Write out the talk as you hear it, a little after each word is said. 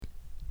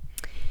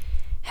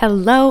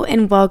Hello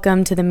and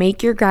welcome to the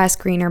Make Your Grass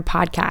Greener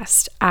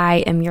podcast. I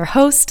am your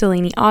host,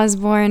 Delaney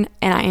Osborne,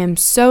 and I am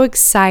so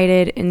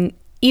excited and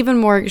even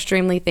more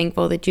extremely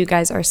thankful that you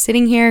guys are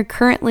sitting here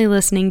currently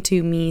listening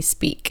to me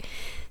speak.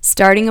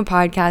 Starting a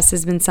podcast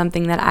has been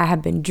something that I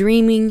have been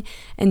dreaming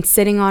and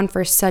sitting on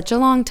for such a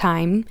long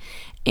time.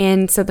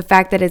 And so the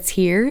fact that it's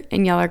here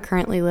and y'all are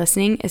currently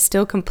listening is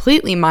still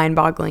completely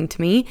mind-boggling to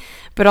me,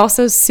 but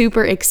also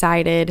super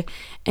excited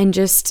and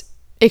just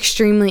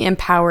extremely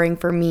empowering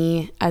for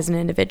me as an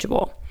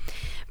individual.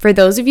 For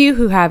those of you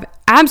who have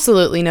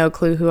absolutely no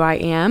clue who I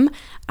am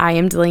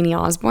Delaney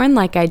Osborne,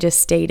 like I just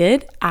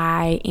stated.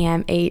 I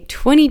am a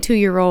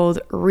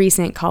 22-year-old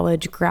recent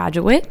college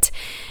graduate,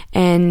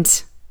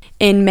 and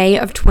in May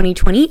of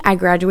 2020, I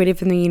graduated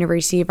from the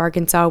University of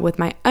Arkansas with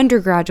my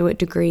undergraduate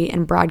degree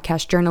in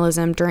broadcast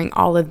journalism during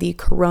all of the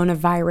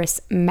coronavirus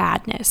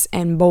madness,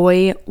 and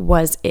boy,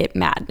 was it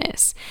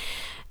madness.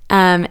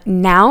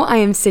 Now I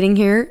am sitting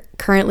here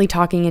currently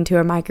talking into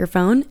a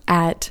microphone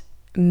at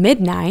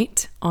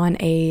midnight on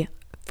a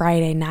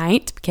Friday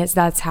night because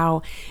that's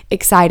how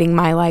exciting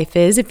my life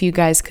is, if you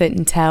guys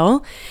couldn't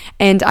tell.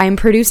 And I'm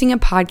producing a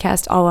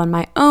podcast all on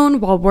my own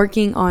while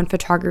working on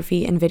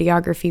photography and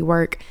videography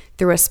work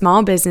through a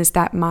small business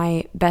that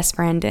my best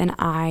friend and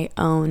I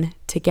own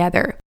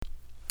together.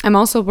 I'm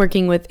also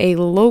working with a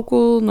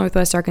local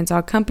Northwest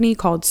Arkansas company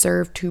called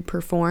Serve to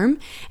Perform,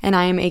 and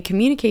I am a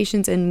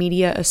communications and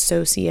media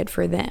associate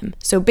for them.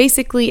 So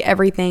basically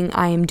everything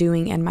I am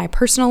doing in my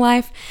personal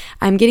life,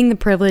 I'm getting the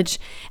privilege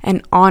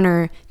and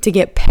honor to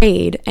get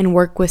paid and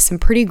work with some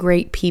pretty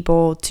great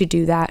people to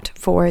do that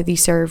for the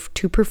Serve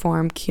to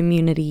Perform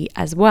community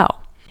as well.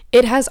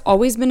 It has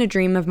always been a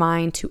dream of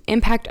mine to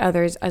impact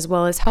others as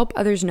well as help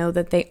others know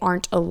that they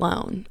aren't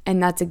alone.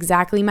 And that's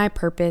exactly my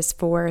purpose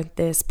for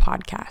this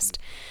podcast.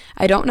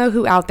 I don't know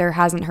who out there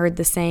hasn't heard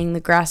the saying,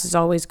 the grass is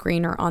always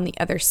greener on the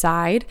other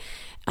side.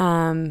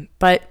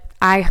 But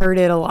I heard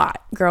it a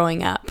lot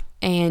growing up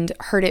and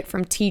heard it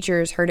from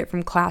teachers, heard it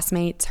from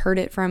classmates, heard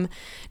it from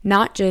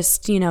not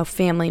just,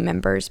 family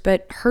members,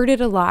 but heard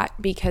it a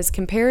lot because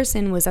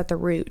comparison was at the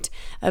root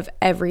of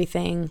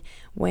everything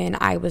when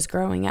I was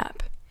growing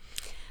up.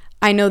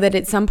 I know that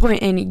at some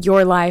point in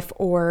your life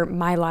or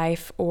my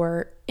life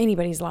or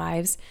anybody's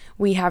lives,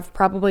 we have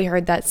probably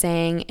heard that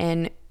saying,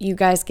 and you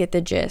guys get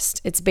the gist.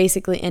 It's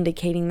basically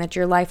indicating that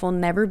your life will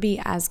never be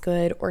as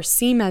good or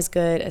seem as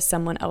good as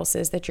someone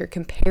else's that you're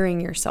comparing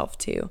yourself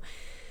to.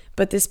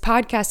 But this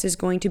podcast is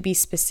going to be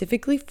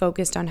specifically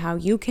focused on how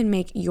you can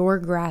make your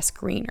grass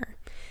greener,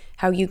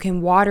 how you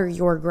can water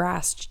your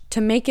grass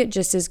to make it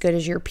just as good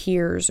as your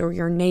peers or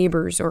your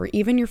neighbors or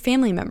even your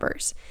family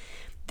members.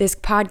 This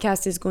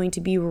podcast is going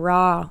to be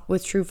raw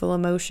with truthful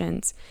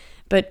emotions,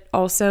 but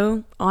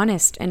also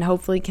honest and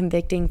hopefully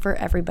convicting for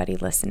everybody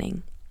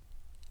listening.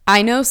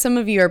 I know some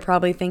of you are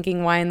probably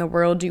thinking why in the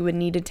world you would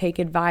need to take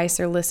advice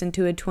or listen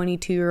to a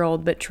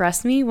 22-year-old, but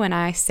trust me when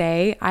I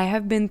say I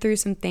have been through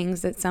some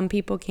things that some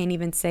people can't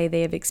even say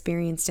they have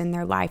experienced in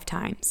their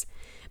lifetimes.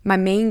 My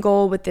main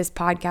goal with this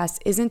podcast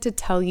isn't to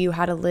tell you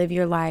how to live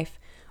your life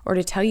or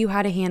to tell you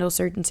how to handle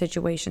certain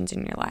situations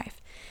in your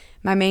life.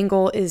 My main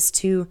goal is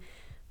to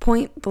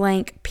point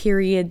blank,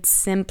 period,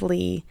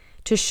 simply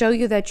to show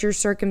you that your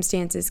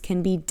circumstances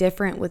can be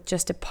different with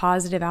just a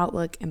positive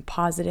outlook and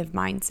positive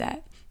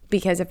mindset.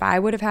 Because if I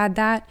would have had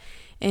that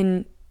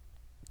in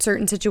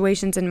certain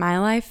situations in my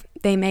life,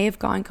 they may have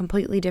gone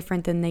completely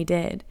different than they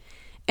did.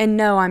 And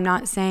no, I'm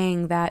not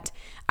saying that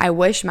I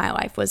wish my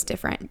life was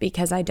different,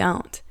 because I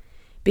don't.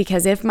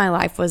 Because if my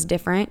life was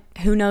different,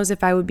 who knows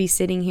if I would be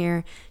sitting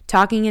here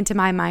talking into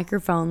my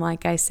microphone,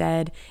 like I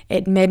said,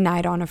 at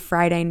midnight on a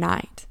Friday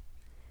night.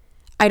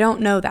 I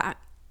don't know that,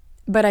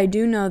 but I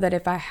do know that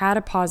if I had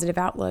a positive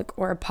outlook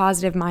or a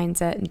positive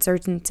mindset in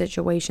certain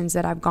situations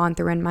that I've gone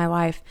through in my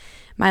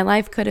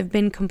life could have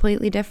been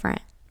completely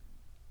different.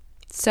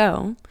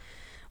 So,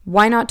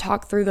 why not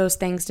talk through those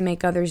things to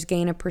make others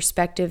gain a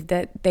perspective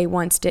that they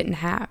once didn't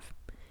have?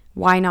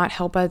 Why not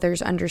help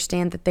others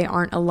understand that they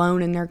aren't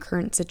alone in their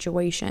current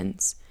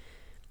situations?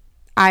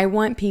 I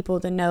want people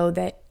to know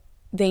that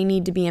they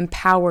need to be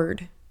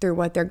empowered through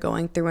what they're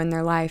going through in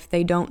their life.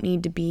 They don't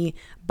need to be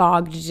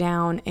bogged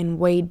down and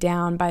weighed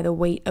down by the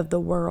weight of the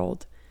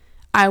world.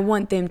 I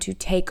want them to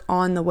take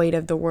on the weight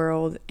of the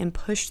world and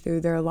push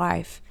through their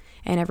life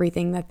and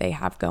everything that they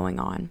have going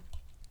on.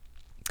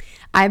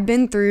 I've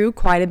been through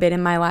quite a bit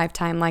in my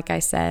lifetime, like I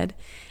said,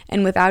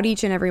 and without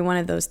each and every one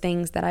of those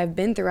things that I've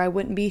been through, I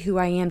wouldn't be who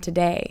I am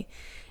today.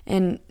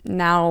 And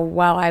now,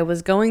 while I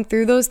was going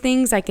through those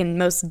things, I can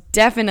most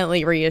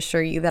definitely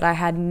reassure you that I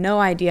had no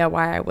idea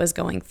why I was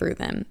going through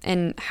them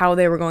and how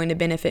they were going to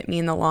benefit me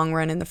in the long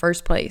run in the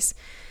first place.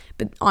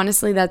 But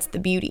honestly, that's the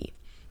beauty.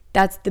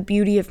 That's the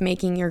beauty of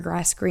making your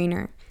grass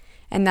greener.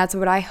 And that's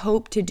what I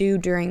hope to do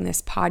during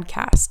this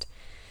podcast.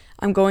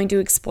 I'm going to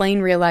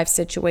explain real life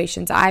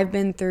situations I've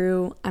been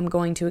through. I'm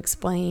going to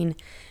explain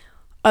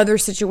other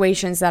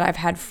situations that I've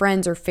had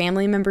friends or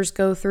family members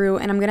go through,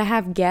 and I'm going to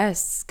have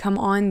guests come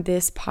on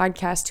this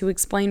podcast to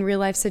explain real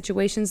life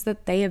situations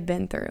that they have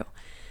been through.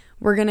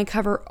 We're going to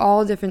cover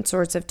all different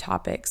sorts of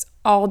topics,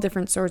 all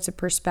different sorts of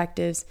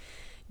perspectives,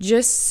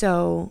 just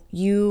so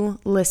you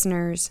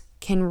listeners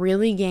can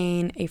really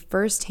gain a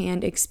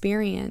firsthand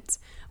experience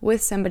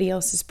with somebody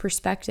else's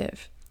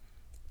perspective.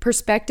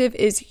 Perspective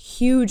is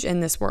huge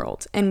in this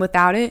world, and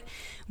without it,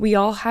 we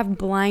all have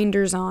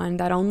blinders on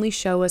that only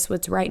show us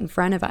what's right in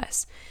front of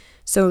us.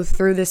 So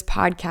through this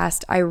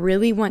podcast, I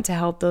really want to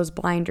help those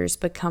blinders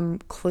become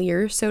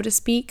clear, so to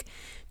speak,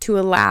 to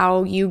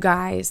allow you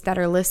guys that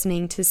are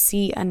listening to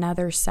see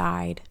another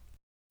side.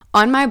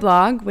 On my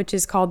blog, which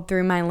is called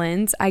Through My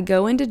Lens, I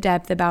go into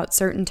depth about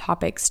certain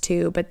topics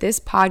too, but this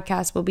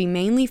podcast will be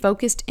mainly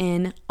focused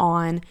in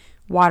on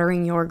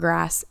watering your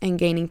grass and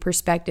gaining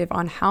perspective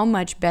on how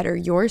much better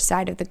your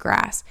side of the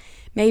grass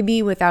may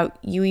be without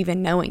you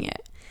even knowing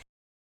it.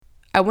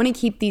 I want to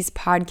keep these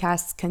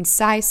podcasts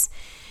concise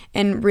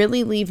and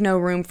really leave no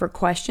room for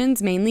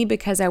questions, mainly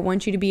because I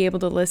want you to be able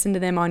to listen to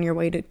them on your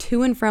way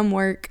to and from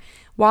work,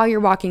 while you're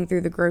walking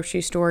through the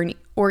grocery store,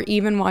 or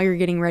even while you're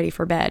getting ready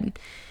for bed.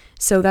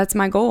 So that's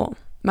my goal.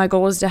 My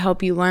goal is to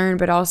help you learn,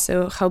 but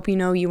also help you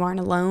know you aren't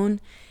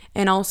alone,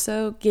 and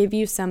also give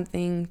you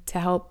something to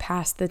help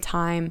pass the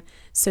time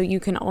so you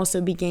can also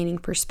be gaining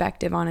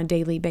perspective on a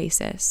daily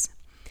basis.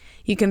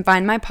 You can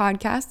find my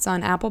podcasts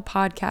on Apple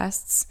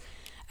Podcasts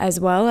as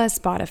well as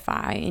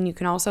Spotify, and you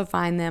can also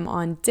find them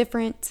on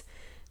different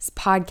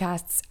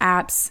podcasts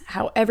apps.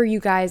 However you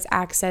guys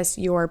access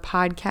your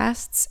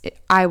podcasts,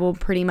 I will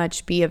pretty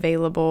much be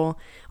available,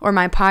 or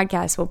my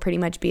podcast will pretty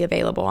much be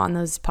available on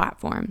those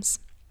platforms.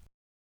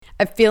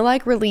 I feel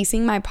like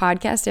releasing my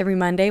podcast every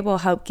Monday will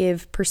help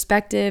give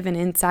perspective and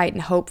insight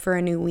and hope for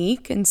a new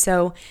week. And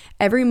so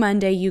every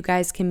Monday, you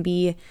guys can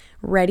be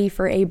ready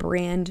for a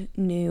brand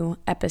new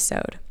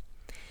episode.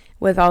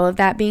 With all of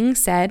that being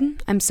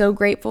said, I'm so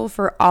grateful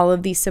for all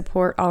of the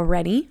support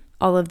already,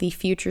 all of the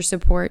future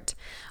support,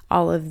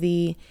 all of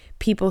the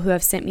people who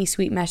have sent me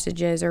sweet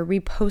messages or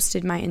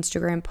reposted my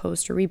Instagram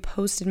post or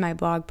reposted my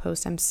blog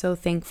post. I'm so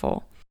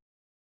thankful.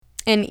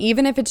 And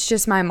even if it's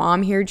just my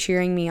mom here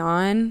cheering me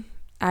on,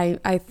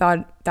 I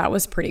thought that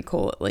was pretty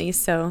cool at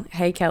least. So,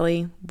 hey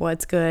Kelly,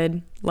 what's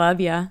good? Love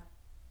ya.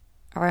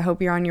 Or I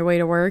hope you're on your way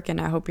to work and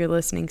I hope you're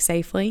listening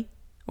safely.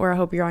 Or I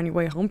hope you're on your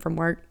way home from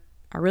work.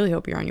 I really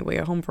hope you're on your way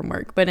home from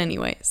work. But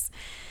anyways,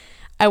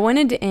 I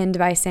wanted to end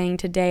by saying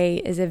today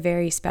is a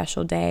very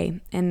special day,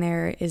 and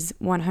there is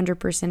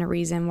 100% a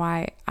reason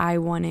why I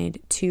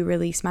wanted to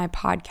release my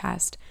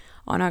podcast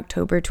on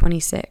October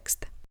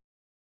 26th.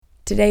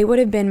 Today would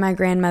have been my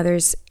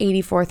grandmother's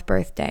 84th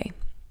birthday.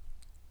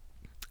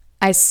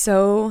 I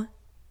so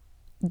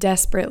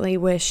desperately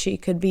wish she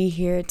could be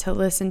here to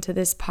listen to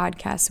this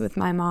podcast with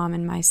my mom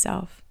and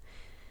myself,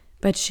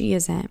 but she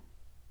isn't.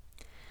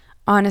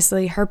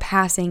 Honestly, her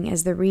passing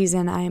is the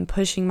reason I am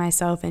pushing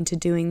myself into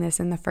doing this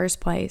in the first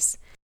place.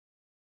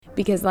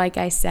 Because like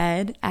I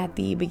said at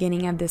the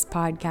beginning of this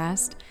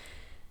podcast,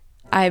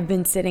 I've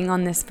been sitting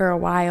on this for a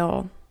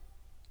while,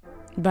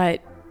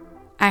 but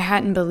I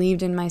hadn't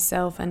believed in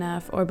myself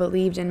enough or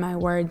believed in my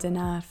words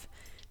enough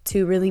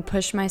to really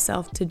push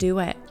myself to do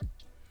it.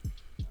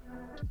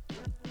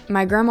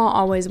 My grandma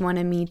always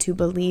wanted me to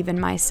believe in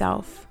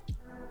myself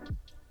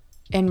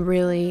and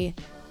really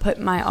put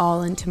my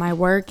all into my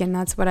work, and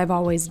that's what I've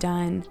always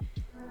done.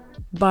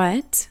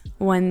 But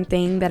one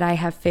thing that I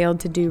have failed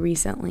to do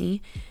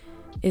recently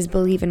is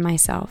believe in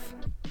myself.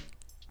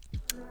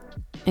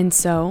 And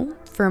so,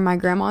 for my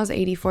grandma's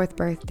 84th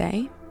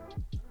birthday,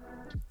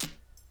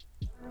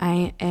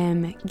 I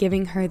am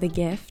giving her the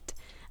gift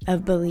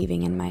of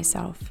believing in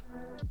myself.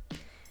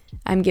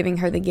 I'm giving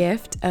her the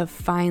gift of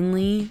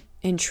finally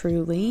and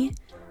truly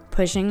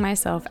pushing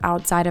myself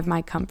outside of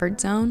my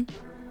comfort zone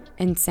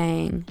and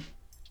saying,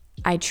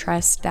 I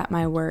trust that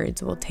my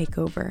words will take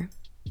over.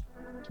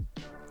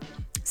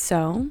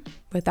 So,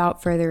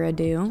 without further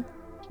ado,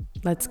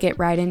 let's get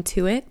right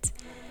into it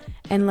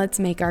and let's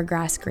make our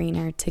grass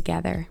greener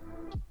together.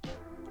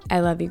 I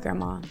love you,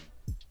 Grandma,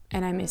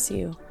 and I miss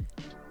you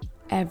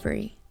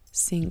every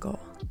single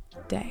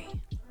day.